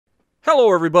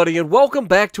Hello everybody and welcome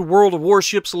back to World of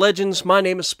Warships Legends. My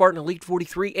name is Spartan Elite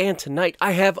 43 and tonight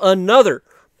I have another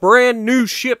brand new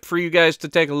ship for you guys to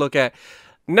take a look at.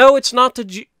 No, it's not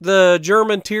the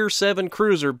German Tier 7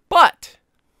 cruiser, but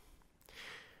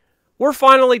we're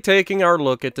finally taking our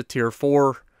look at the Tier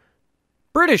 4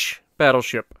 British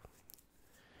battleship.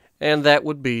 And that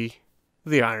would be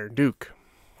the Iron Duke.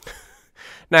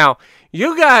 Now,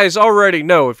 you guys already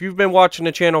know, if you've been watching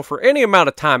the channel for any amount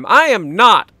of time, I am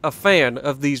not a fan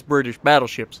of these British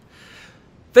battleships.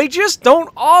 They just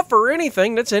don't offer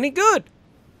anything that's any good.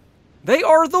 They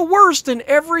are the worst in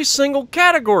every single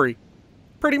category,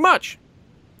 pretty much.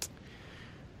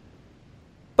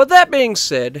 But that being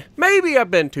said, maybe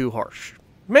I've been too harsh.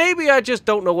 Maybe I just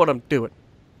don't know what I'm doing.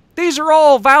 These are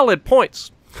all valid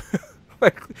points.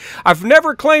 I've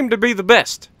never claimed to be the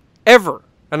best, ever.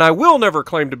 And I will never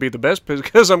claim to be the best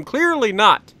because I'm clearly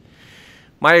not.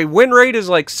 My win rate is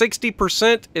like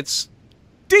 60%. It's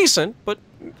decent, but,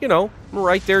 you know,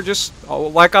 right there just,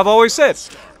 like I've always said,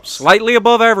 slightly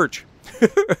above average.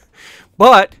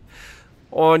 But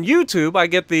on YouTube, I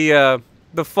get the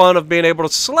fun of being able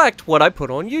to select what I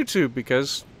put on YouTube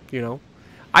because, you know,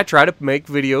 I try to make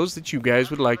videos that you guys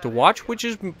would like to watch, which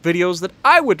is videos that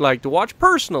I would like to watch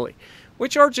personally,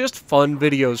 which are just fun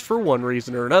videos for one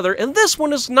reason or another, and this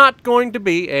one is not going to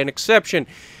be an exception.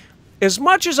 As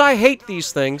much as I hate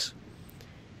these things,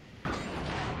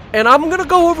 and I'm going to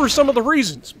go over some of the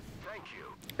reasons.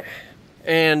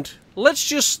 And let's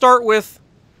just start with,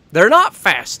 they're not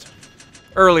fast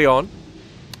early on,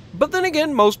 but then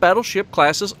again, most battleship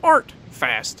classes aren't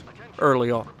fast early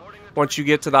on. Once you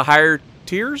get to the higher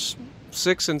tiers,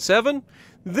 6 and 7,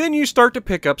 then you start to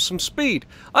pick up some speed.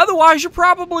 Otherwise, you're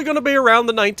probably going to be around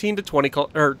the 19 to 20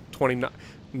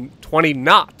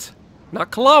 knot.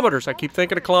 Not kilometers. I keep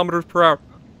thinking of kilometers per hour.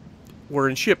 We're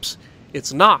in ships.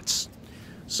 It's knots.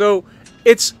 So,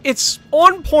 it's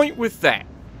on point with that.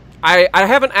 I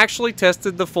haven't actually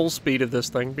tested the full speed of this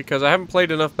thing because I haven't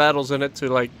played enough battles in it to,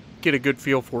 like, get a good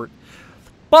feel for it.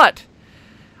 But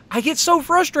I get so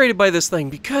frustrated by this thing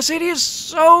because it is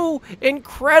so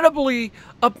incredibly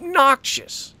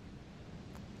obnoxious.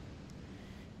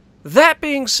 That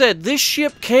being said, this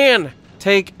ship can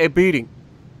take a beating.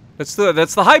 That's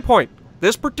the high point.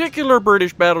 This particular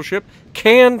British battleship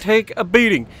can take a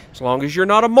beating as long as you're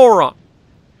not a moron.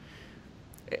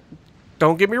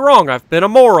 Don't get me wrong, I've been a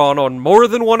moron on more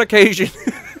than one occasion.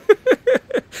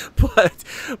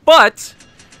 but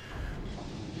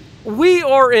we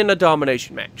are in a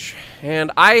domination match,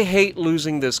 and I hate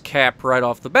losing this cap right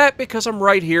off the bat because I'm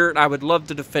right here and I would love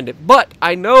to defend it. But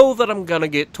I know that I'm going to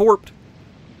get torped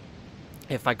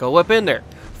if I go up in there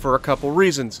for a couple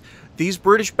reasons. These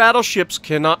British battleships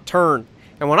cannot turn.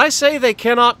 And when I say they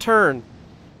cannot turn,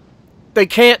 they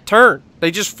can't turn.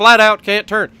 They just flat out can't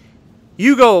turn.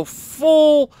 You go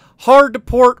full hard to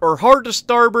port or hard to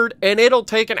starboard, and it'll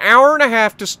take an hour and a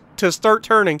half to start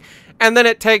turning, and then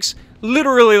it takes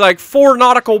literally like 4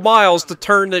 nautical miles to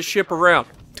turn this ship around.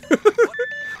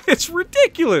 It's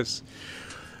ridiculous.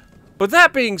 But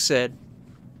that being said,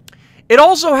 it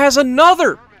also has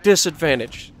another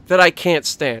disadvantage that I can't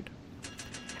stand.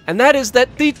 And that is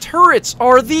that the turrets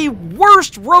are the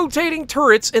worst rotating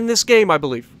turrets in this game, I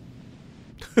believe.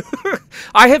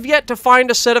 I have yet to find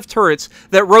a set of turrets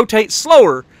that rotate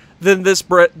slower than this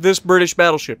British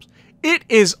battleship. It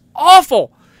is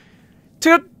awful.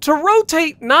 To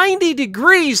rotate 90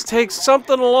 degrees takes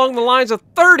something along the lines of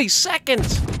 30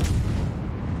 seconds.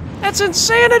 That's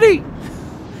insanity.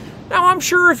 Now, I'm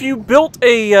sure if you built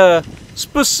a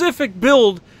specific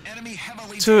build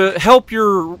to help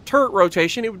your turret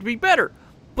rotation, it would be better.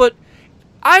 But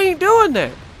I ain't doing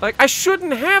that. Like, I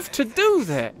shouldn't have to do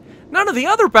that. None of the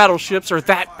other battleships are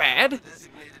that bad.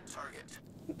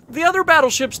 The other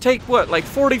battleships take, what, like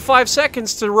 45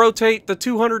 seconds to rotate the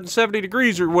 270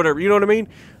 degrees or whatever, you know what I mean?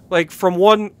 Like, from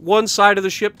one side of the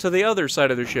ship to the other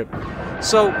side of the ship.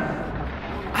 So,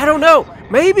 I don't know.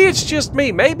 Maybe it's just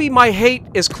me. Maybe my hate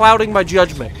is clouding my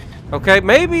judgment. Okay?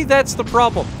 Maybe that's the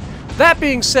problem. That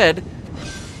being said,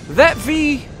 that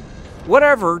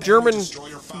whatever, German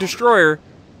destroyer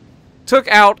took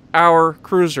out our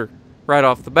cruiser right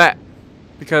off the bat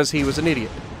because he was an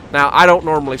idiot. Now, I don't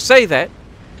normally say that.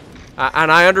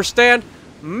 And I understand,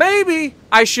 maybe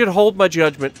I should hold my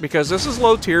judgment because this is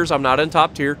low tiers, I'm not in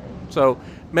top tier, so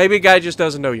maybe a guy just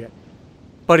doesn't know yet.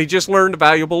 But he just learned a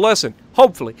valuable lesson,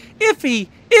 hopefully. If he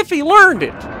learned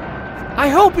it. I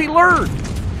hope he learned.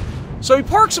 So he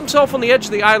parks himself on the edge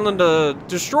of the island, a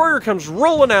destroyer comes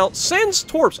rolling out, sends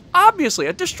torps. Obviously,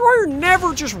 a destroyer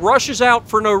never just rushes out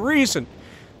for no reason.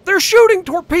 They're shooting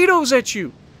torpedoes at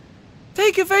you.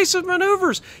 Take evasive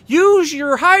maneuvers. Use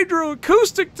your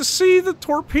hydroacoustic to see the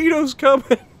torpedoes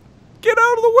coming. Get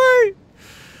out of the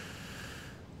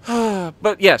way.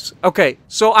 But yes, okay.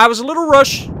 So I was a little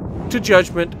rushed to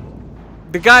judgment.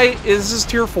 The guy is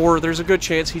tier 4. There's a good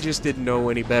chance he just didn't know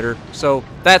any better. So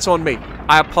that's on me.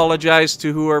 I apologize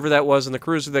to whoever that was in the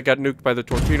cruiser that got nuked by the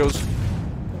torpedoes.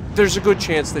 There's a good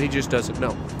chance that he just doesn't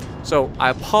know. So I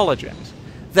apologize.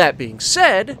 That being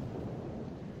said,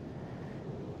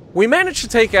 we managed to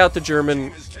take out the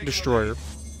German destroyer.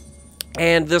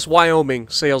 And this Wyoming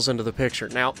sails into the picture.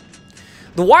 Now,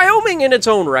 the Wyoming in its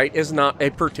own right is not a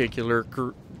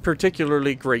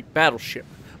particularly great battleship.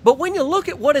 But when you look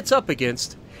at what it's up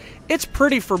against, it's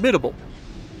pretty formidable.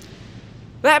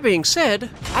 That being said,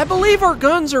 I believe our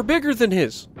guns are bigger than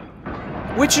his,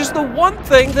 which is the one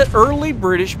thing that early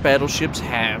British battleships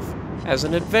have as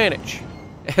an advantage,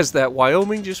 as that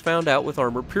Wyoming just found out with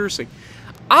armor piercing.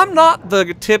 I'm not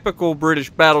the typical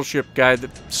British battleship guy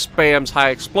that spams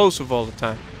high explosive all the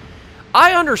time.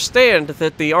 I understand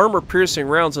that the armor piercing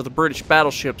rounds of the British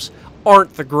battleships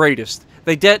aren't the greatest.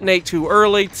 They detonate too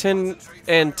early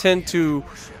and tend to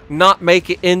not make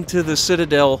it into the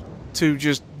citadel to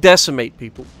just decimate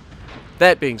people.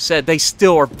 That being said, they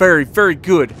still are very, very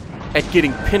good at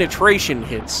getting penetration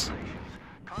hits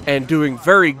and doing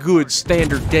very good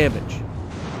standard damage.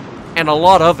 And a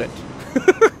lot of it.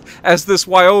 As this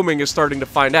Wyoming is starting to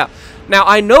find out. Now,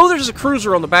 I know there's a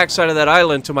cruiser on the backside of that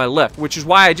island to my left, which is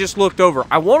why I just looked over.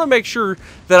 I want to make sure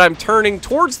that I'm turning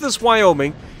towards this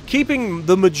Wyoming, keeping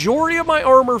the majority of my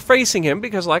armor facing him,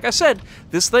 because like I said,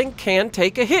 this thing can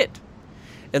take a hit.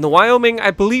 And the Wyoming, I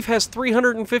believe, has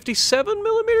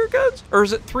 357mm guns? Or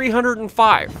is it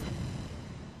 305?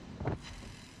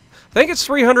 I think it's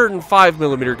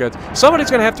 305mm guns. Somebody's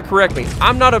going to have to correct me.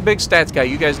 I'm not a big stats guy.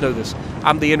 You guys know this.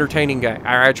 I'm the entertaining guy.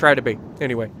 I try to be.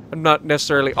 Anyway, I'm not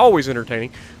necessarily always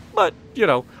entertaining. But, you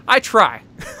know, I try.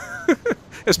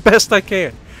 As best I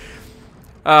can.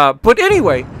 But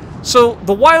anyway, so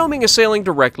the Wyoming is sailing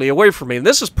directly away from me. And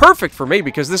this is perfect for me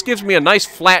because this gives me a nice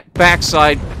flat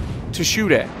backside to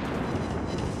shoot at.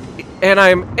 And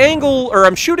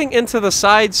I'm shooting into the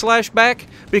side / back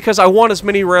because I want as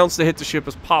many rounds to hit the ship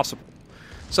as possible.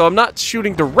 So I'm not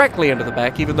shooting directly into the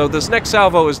back, even though this next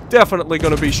salvo is definitely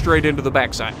going to be straight into the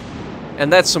backside.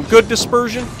 And that's some good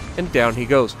dispersion, and down he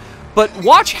goes. But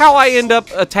watch how I end up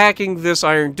attacking this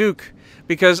Iron Duke,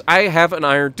 because I have an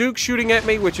Iron Duke shooting at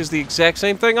me, which is the exact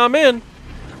same thing I'm in.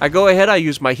 I go ahead, I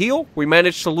use my heal. We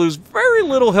managed to lose very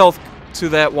little health to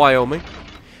that Wyoming.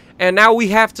 And now we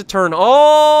have to turn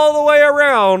all the way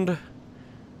around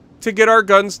to get our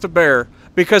guns to bear.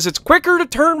 Because it's quicker to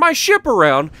turn my ship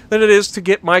around than it is to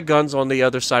get my guns on the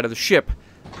other side of the ship.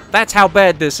 That's how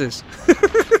bad this is.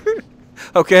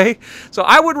 Okay? So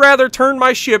I would rather turn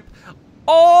my ship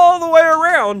all the way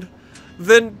around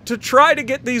than to try to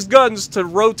get these guns to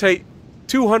rotate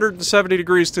 270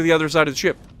 degrees to the other side of the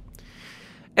ship.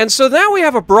 And so now we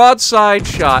have a broadside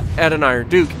shot at an Iron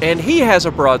Duke, and he has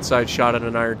a broadside shot at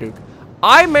an Iron Duke.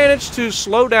 I managed to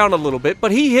slow down a little bit,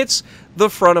 but he hits the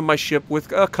front of my ship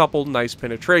with a couple nice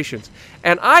penetrations.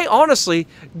 And I honestly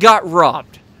got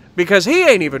robbed, because he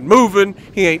ain't even moving,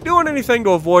 he ain't doing anything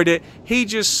to avoid it, he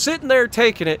just sitting there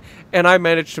taking it, and I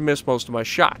managed to miss most of my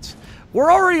shots.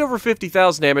 We're already over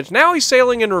 50,000 damage. Now he's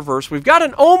sailing in reverse. We've got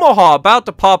an Omaha about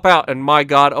to pop out, and my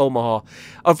god, Omaha.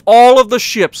 Of all of the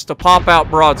ships to pop out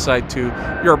broadside to,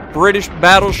 your British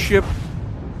battleship.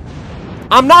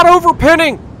 I'm not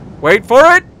overpinning! Wait for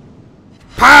it!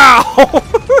 Pow!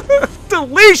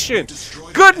 Deletion!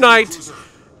 Good night,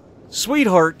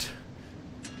 sweetheart.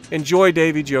 Enjoy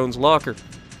Davy Jones' locker.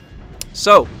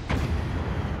 So,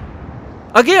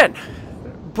 again,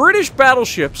 British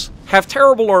battleships have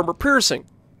terrible armor piercing.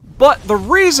 But the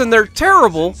reason they're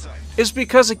terrible is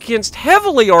because against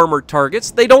heavily armored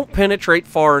targets, they don't penetrate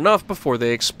far enough before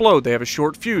they explode. They have a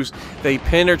short fuse. They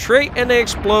penetrate and they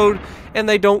explode, and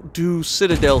they don't do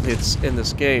citadel hits in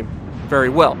this game very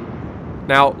well.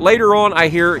 Now, later on, I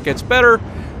hear it gets better,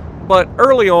 but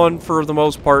early on, for the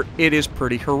most part, it is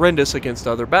pretty horrendous against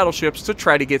other battleships to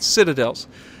try to get citadels.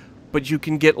 But you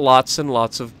can get lots and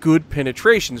lots of good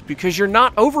penetrations because you're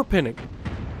not overpinning.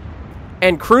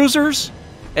 And cruisers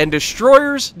and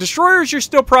destroyers, you're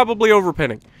still probably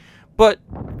overpinning. But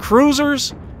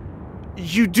cruisers,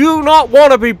 you do not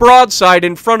want to be broadside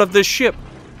in front of this ship.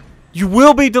 You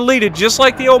will be deleted just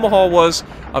like the Omaha was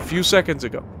a few seconds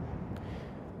ago.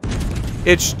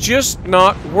 It's just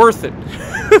not worth it.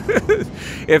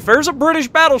 If there's a British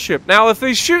battleship, now if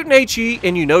he's shooting HE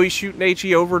and you know he's shooting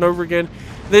HE over and over again,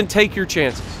 then take your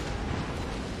chances.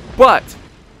 But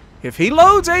if he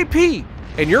loads AP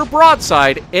and you're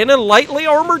broadside in a lightly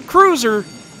armored cruiser,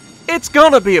 it's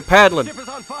gonna be a paddling.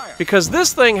 Because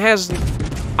this thing has,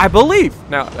 I believe,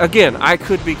 now again, I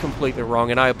could be completely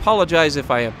wrong, and I apologize if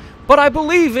I am, but I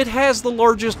believe it has the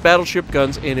largest battleship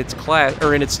guns in its class,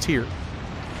 or in its tier.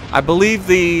 I believe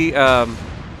the,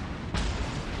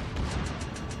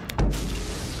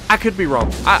 I could be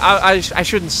wrong. I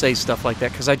shouldn't say stuff like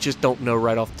that because I just don't know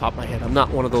right off the top of my head. I'm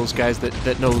not one of those guys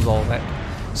that knows all that.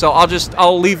 So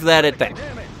I'll leave that at that.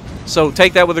 So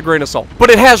take that with a grain of salt. But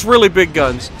it has really big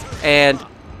guns, and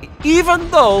even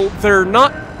though they're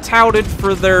not touted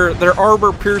for their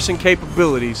armor-piercing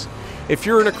capabilities, if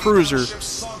you're in a cruiser,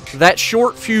 that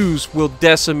short fuse will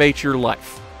decimate your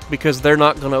life because they're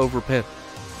not going to overpin.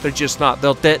 They're just not.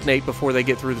 They'll detonate before they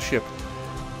get through the ship.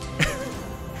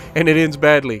 And it ends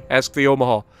badly. Ask the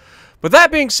Omaha. But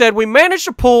that being said, we managed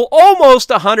to pull almost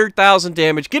 100,000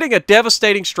 damage, getting a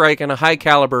devastating strike and a high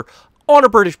caliber on a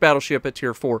British battleship at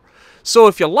Tier 4. So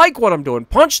if you like what I'm doing,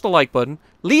 punch the like button,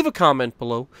 leave a comment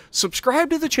below,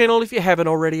 subscribe to the channel if you haven't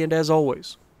already, and as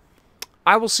always,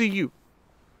 I will see you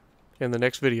in the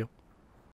next video.